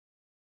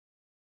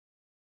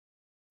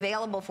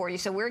available for you.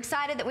 So we're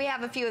excited that we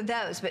have a few of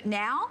those. But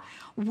now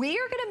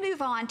we're going to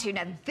move on to,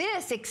 now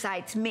this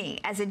excites me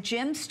as a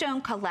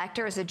gemstone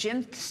collector, as a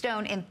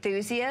gemstone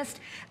enthusiast.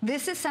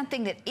 This is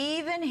something that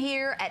even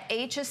here at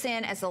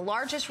HSN, as the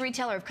largest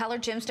retailer of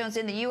colored gemstones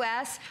in the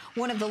U.S.,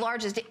 one of the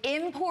largest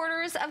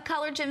importers of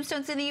colored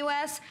gemstones in the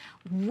U.S.,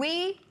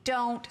 we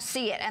don't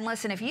see it. And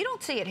listen, if you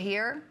don't see it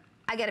here,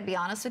 I got to be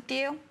honest with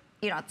you,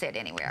 you don't see it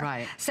anywhere.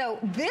 Right. So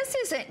this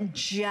isn't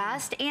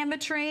just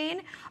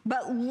ametrine,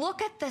 but look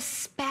at the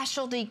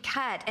specialty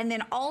cut. And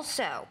then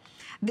also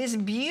this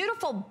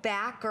beautiful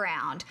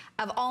background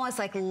of almost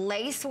like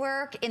lace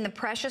work in the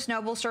precious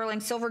noble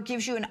sterling silver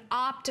gives you an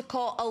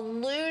optical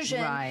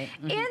illusion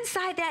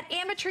inside that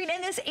ametrine.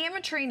 And this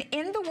ametrine,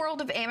 in the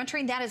world of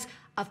ametrine, that is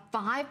a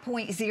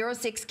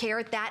 5.06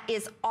 carat. That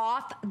is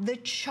off the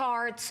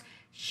charts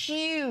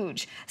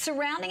huge.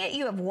 Surrounding it,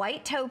 you have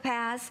white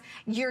topaz.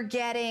 You're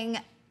getting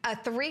a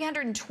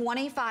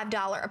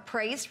 $325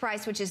 appraised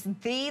price, which is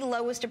the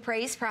lowest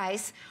appraised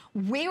price.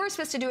 We were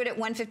supposed to do it at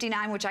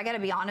 $159, which I got to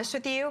be honest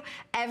with you,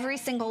 every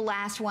single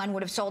last one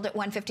would have sold at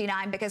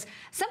 $159, because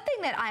something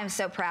that I am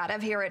so proud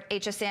of here at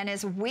HSN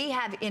is we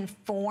have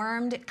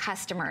informed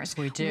customers.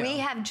 We do. We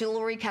have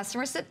jewelry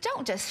customers that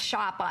don't just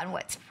shop on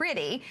what's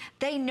pretty.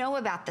 They know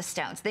about the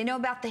stones. They know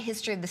about the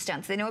history of the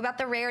stones. They know about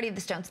the rarity of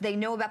the stones. They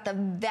know about the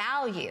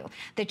value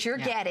that you're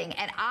getting.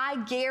 And I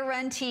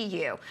guarantee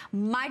you,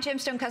 my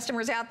gemstone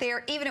customers out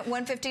there, even at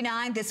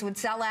 $159, this would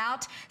sell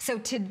out. So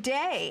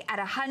today at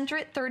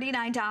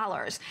 $139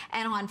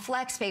 and on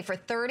FlexPay for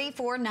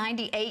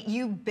 $34.98,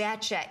 you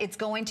betcha it's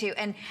going to.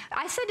 And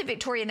I said to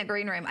Victoria in the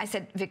green room, I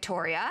said,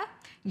 Victoria,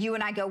 you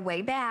and I go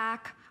way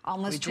back,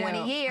 almost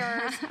 20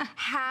 years.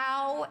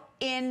 How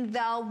in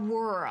the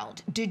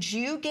world did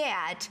you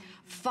get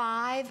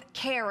 5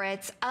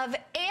 carats of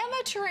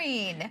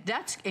ametrine?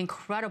 That's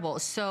incredible.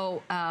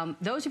 So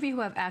those of you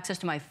who have access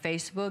to my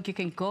Facebook, you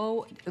can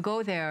go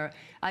there.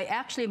 I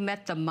actually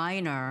met the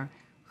miner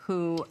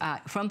who,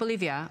 from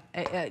Bolivia,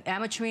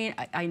 ametrine.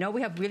 I know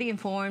we have really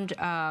informed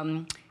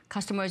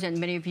customers, and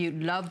many of you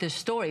love this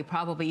story,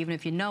 probably even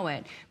if you know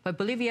it. But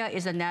Bolivia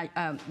is a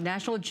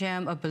national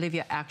gem of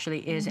Bolivia.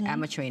 Actually, is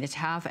ametrine. It's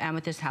half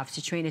amethyst, half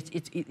citrine.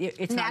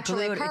 It's naturally not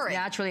glued. occurring. It's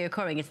naturally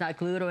occurring. It's not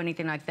glued or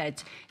anything like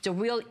that. It's a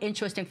real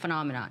interesting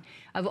phenomenon.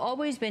 I've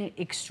always been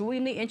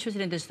extremely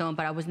interested in this stone,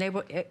 but I was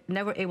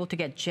never able to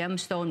get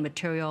gemstone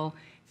material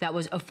that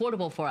was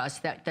affordable for us,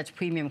 that's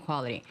premium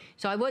quality.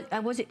 So I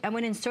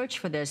went in search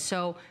for this.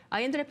 So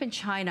I ended up in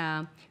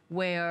China,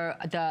 where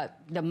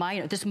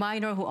this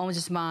miner who owns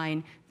this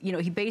mine, you know,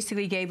 he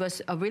basically gave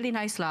us a really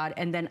nice lot,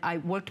 and then I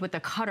worked with a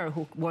cutter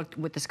who worked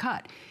with this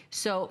cut.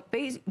 So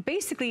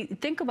basically,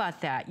 think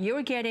about that.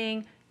 You're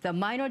getting the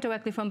miner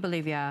directly from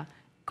Bolivia,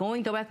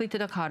 going directly to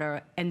the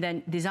cutter, and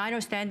then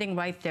designer standing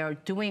right there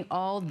doing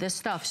all this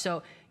stuff.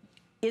 So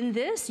in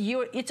this,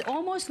 it's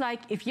almost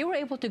like if you were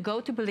able to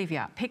go to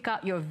Bolivia, pick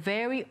out your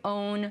very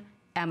own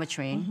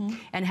ametrine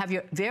and have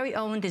your very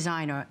own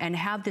designer and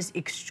have this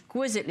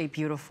exquisitely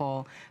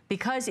beautiful,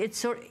 because it's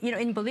sort of, you know,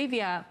 in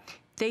Bolivia,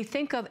 they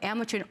think of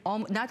ametrine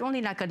not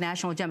only like a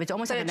national gem, it's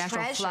almost like a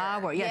national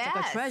flower. Yeah, it's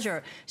like a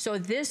treasure. So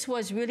this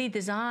was really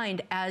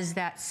designed as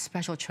that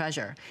special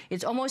treasure.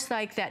 It's almost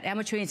like that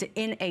ametrine is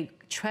in a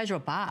treasure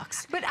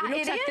box. But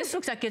this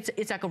looks like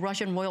it's like a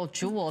Russian royal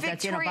jewel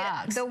that's in a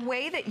box. The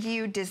way that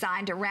you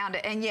designed around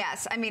it, and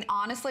yes, I mean,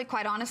 honestly,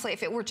 quite honestly,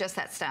 if it were just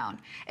that stone,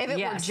 if it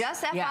were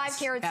just that 5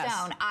 carat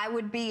stone, I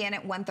would be in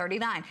at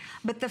 $139.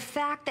 But the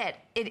fact that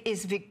it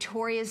is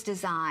Victoria's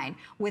design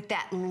with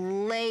that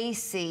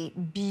lacy,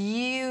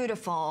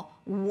 beautiful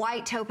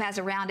white topaz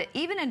around it,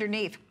 even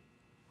underneath.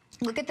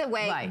 Look at the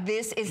way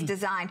this is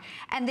designed.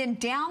 And then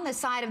down the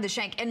side of the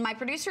shank. And my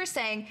producer is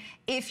saying,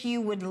 if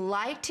you would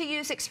like to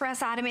use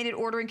express automated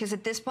ordering, because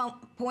at this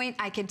point,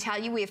 I can tell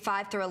you we have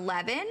 5 through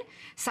 11.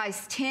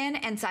 Size 10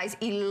 and size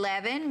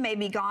 11 may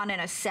be gone in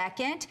a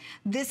second.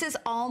 This is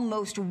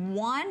almost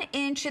 1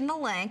 inch in the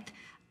length.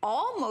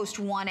 Almost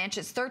 1 inch,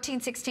 it's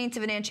 13/16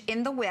 of an inch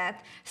in the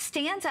width,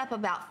 stands up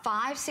about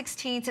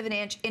 5/16 of an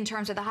inch in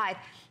terms of the height.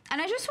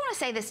 And I just want to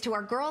say this to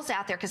our girls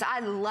out there, because I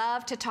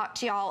love to talk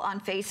to y'all on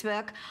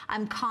Facebook.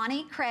 I'm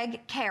Connie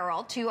Craig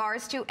Carroll, 2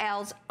 R's, 2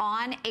 L's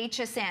on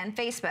HSN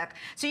Facebook.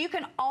 So you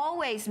can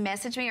always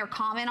message me or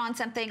comment on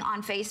something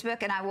on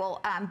Facebook, and I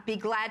will be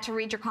glad to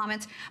read your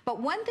comments.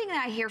 But one thing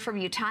that I hear from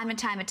you time and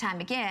time and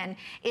time again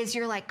is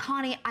you're like,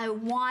 Connie, I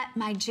want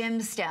my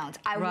gemstones.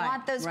 I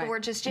want those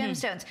gorgeous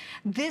gemstones.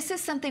 This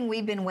is something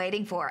we've been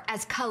waiting for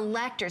as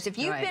collectors. If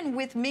you've been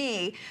with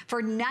me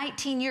for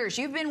 19 years,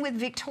 you've been with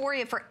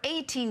Victoria for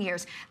 18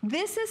 years.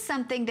 This is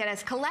something that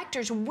as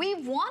collectors, we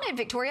wanted,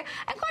 Victoria.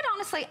 And quite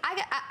honestly,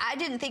 I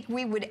didn't think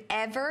we would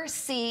ever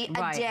see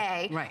a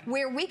day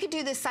where we could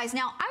do this size.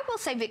 Now, I will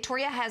say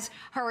Victoria has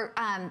her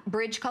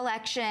bridge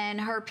collection,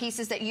 her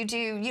pieces that you do,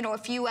 you know, a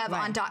few of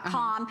on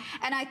 .com.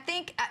 And I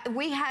think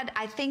we had,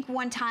 I think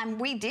one time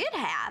we did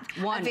have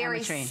a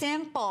very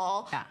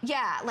simple,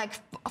 like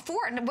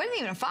 4, it wasn't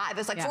even 5, it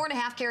was like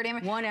 4.5 carat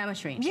ametrine. 1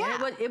 ametrine.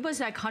 Yeah. It was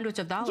like hundreds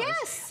of dollars.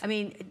 Yes. I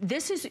mean,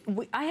 this is,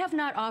 I have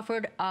not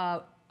offered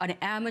an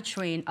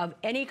ametrine of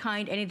any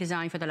kind, any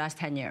design for the last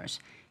 10 years.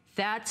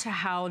 That's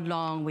how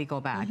long we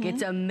go back.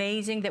 It's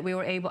amazing that we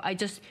were able,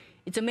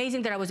 it's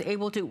amazing that I was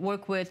able to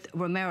work with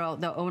Romero,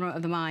 the owner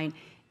of the mine,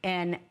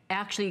 and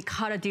actually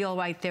cut a deal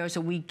right there so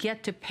we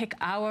get to pick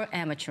our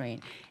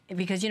ametrine.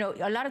 Because, you know,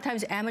 a lot of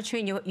times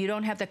ametrine, you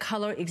don't have the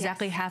color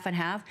exactly half and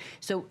half.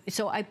 So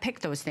I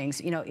picked those things,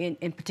 you know,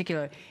 in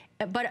particular.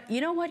 But you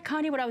know what,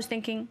 Connie, what I was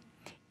thinking?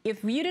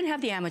 If you didn't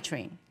have the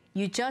ametrine,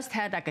 you just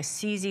had like a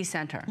CZ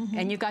center,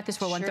 and you got this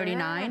for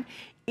 $139,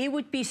 it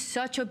would be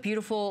such a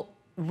beautiful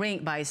ring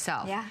by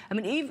itself. Yeah. I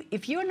mean,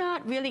 if you're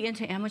not really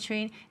into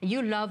ametrine and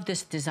you love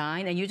this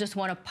design and you just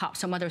want to pop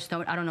some other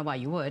stone, I don't know why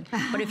you would,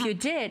 but if you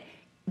did,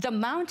 the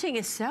mounting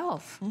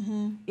itself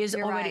is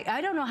already,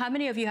 I don't know how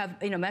many of you have,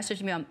 you know,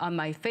 messaged me on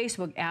my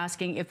Facebook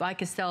asking if I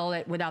could sell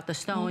it without the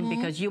stone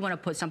because you want to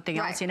put something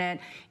else in it,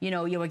 you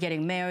know, you were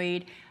getting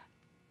married.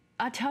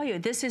 I'll tell you,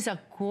 this is a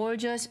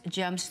gorgeous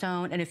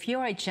gemstone, and if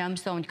you're a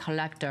gemstone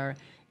collector,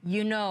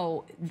 you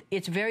know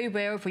it's very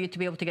rare for you to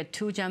be able to get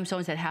two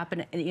gemstones that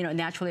happen, you know,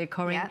 naturally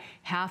occurring,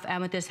 half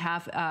amethyst,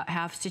 half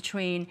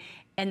citrine,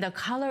 and the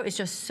color is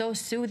just so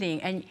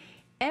soothing. And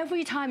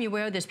every time you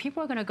wear this,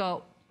 people are going to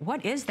go,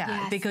 what is that?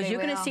 Yes, because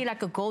you're going to see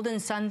like a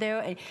golden sun there.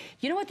 And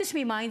you know what this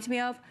reminds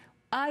me of?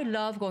 I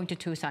love going to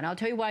Tucson. I'll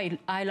tell you why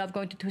I love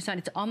going to Tucson.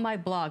 It's on my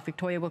blog,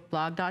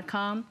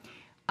 victoriawickblog.com.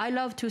 I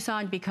love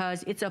Tucson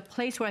because it's a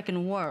place where I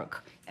can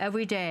work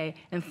every day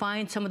and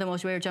find some of the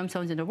most rare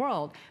gemstones in the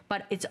world.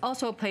 But it's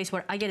also a place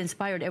where I get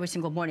inspired every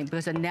single morning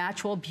because the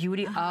natural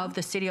beauty of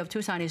the city of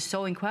Tucson is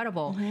so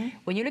incredible.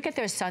 When you look at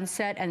their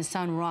sunset and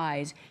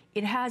sunrise,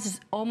 it has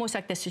almost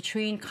like the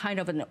citrine kind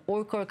of an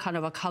ochre kind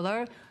of a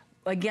color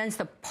against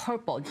the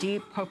purple,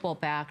 deep purple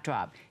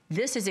backdrop.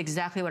 This is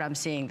exactly what I'm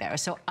seeing there.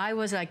 So I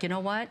was like, you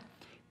know what?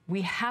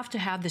 We have to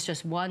have this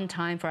just one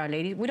time for our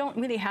ladies. We don't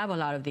really have a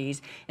lot of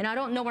these, and I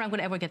don't know when I'm going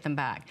to ever get them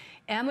back.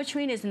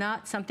 Ametrine is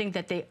not something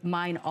that they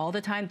mine all the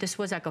time. This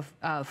was like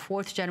a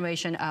fourth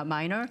generation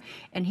miner,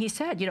 and he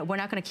said, you know, we're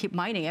not going to keep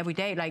mining every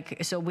day.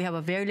 Like, so we have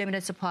a very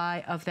limited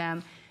supply of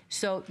them.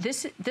 So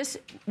this,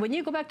 when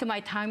you go back to my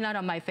timeline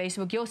on my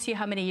Facebook, you'll see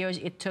how many years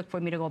it took for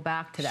me to go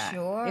back to that.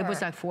 Sure. It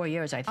was like 4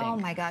 years, I think. Oh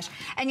my gosh.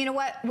 And you know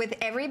what? With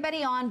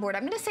everybody on board,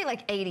 I'm going to say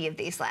like 80 of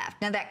these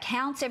left. Now that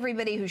counts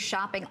everybody who's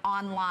shopping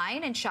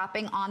online and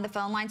shopping on the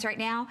phone lines right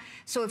now.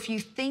 So if you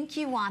think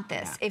you want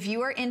this, if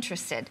you are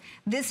interested,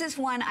 this is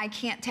one I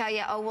can't tell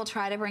you, oh, we'll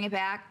try to bring it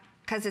back,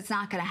 because it's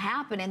not going to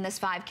happen in this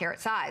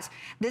 5-carat size.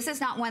 This is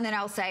not one that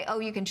I'll say, oh,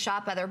 you can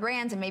shop other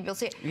brands and maybe you'll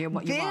see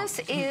it. This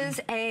is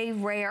a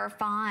rare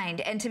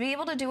find. And to be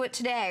able to do it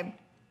today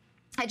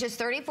at just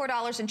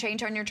 $34 and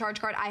change on your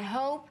charge card, I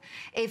hope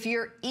if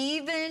you're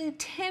even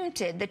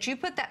tempted that you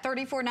put that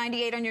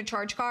 $34.98 on your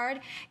charge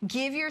card,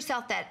 give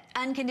yourself that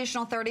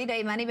unconditional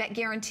 30-day money-back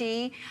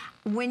guarantee.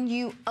 When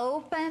you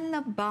open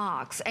the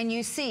box and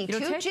you see two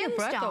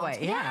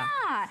gemstones,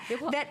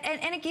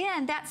 and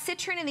again, that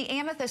citrine and the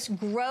amethyst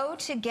grow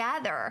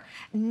together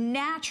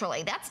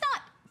naturally. That's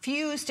not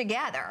fused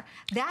together.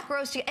 That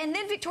grows together. And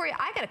then, Victoria,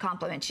 I got to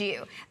compliment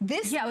you.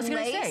 This I was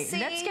going to say,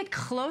 let's get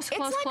close,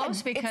 because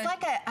it's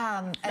like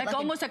a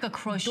almost like a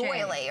crochet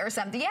doily or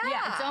something.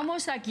 Yeah, it's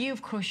almost like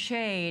you've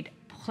crocheted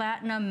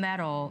platinum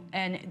metal,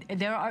 and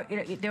there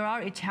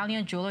are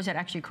Italian jewelers that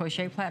actually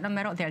crochet platinum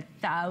metal. They're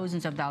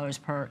thousands of dollars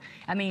per.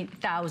 I mean,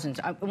 thousands.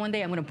 One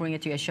day I'm going to bring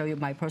it to you and show you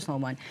my personal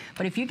one.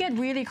 But if you get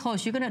really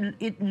close, you're gonna.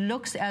 It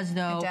looks as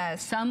though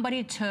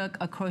somebody took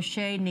a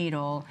crochet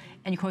needle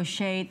and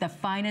crocheted the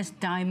finest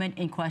diamond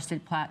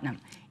encrusted platinum.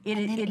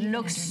 It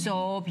looks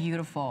so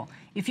beautiful.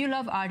 If you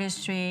love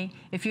artistry,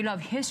 if you love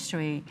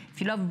history,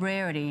 if you love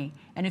rarity,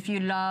 and if you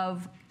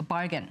love a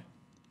bargain,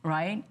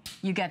 right?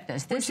 You get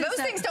this. Those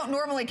things don't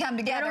normally come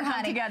together, they don't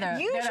come together.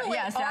 Usually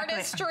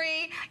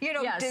artistry, you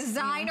know,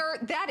 designer,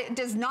 that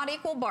does not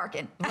equal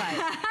bargain.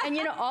 Right. And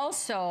you know,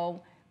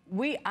 also,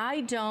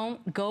 I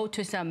don't go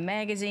to some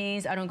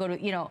magazines. I don't go to,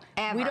 you know,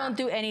 we don't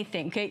do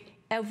anything, okay?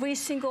 Every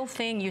single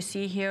thing you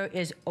see here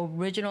is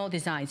original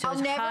design. So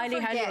it's highly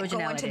originality.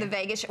 Going to the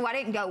Vegas show. Well, I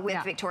didn't go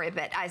with Victoria,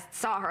 but I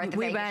saw her at the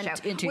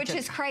Vegas show, which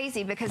is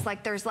crazy because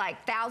like there's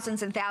like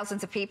thousands and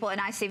thousands of people, and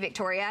I see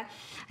Victoria.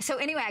 So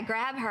anyway, I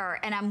grab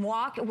her and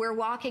we're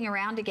walking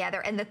around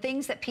together, and the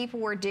things that people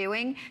were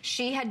doing,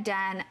 she had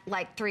done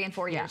like 3 and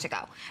 4 years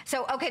ago.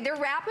 So okay, they're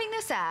wrapping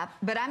this up,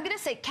 but I'm going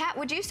to say, Kat,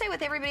 would you say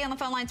with everybody on the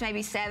phone lines,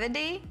 maybe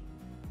 70?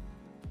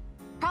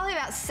 Probably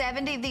about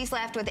 70 of these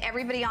left with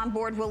everybody on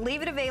board. We'll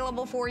leave it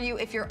available for you.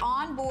 If you're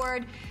on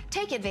board,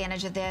 take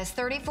advantage of this,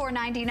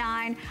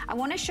 $34.99. I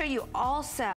want to show you also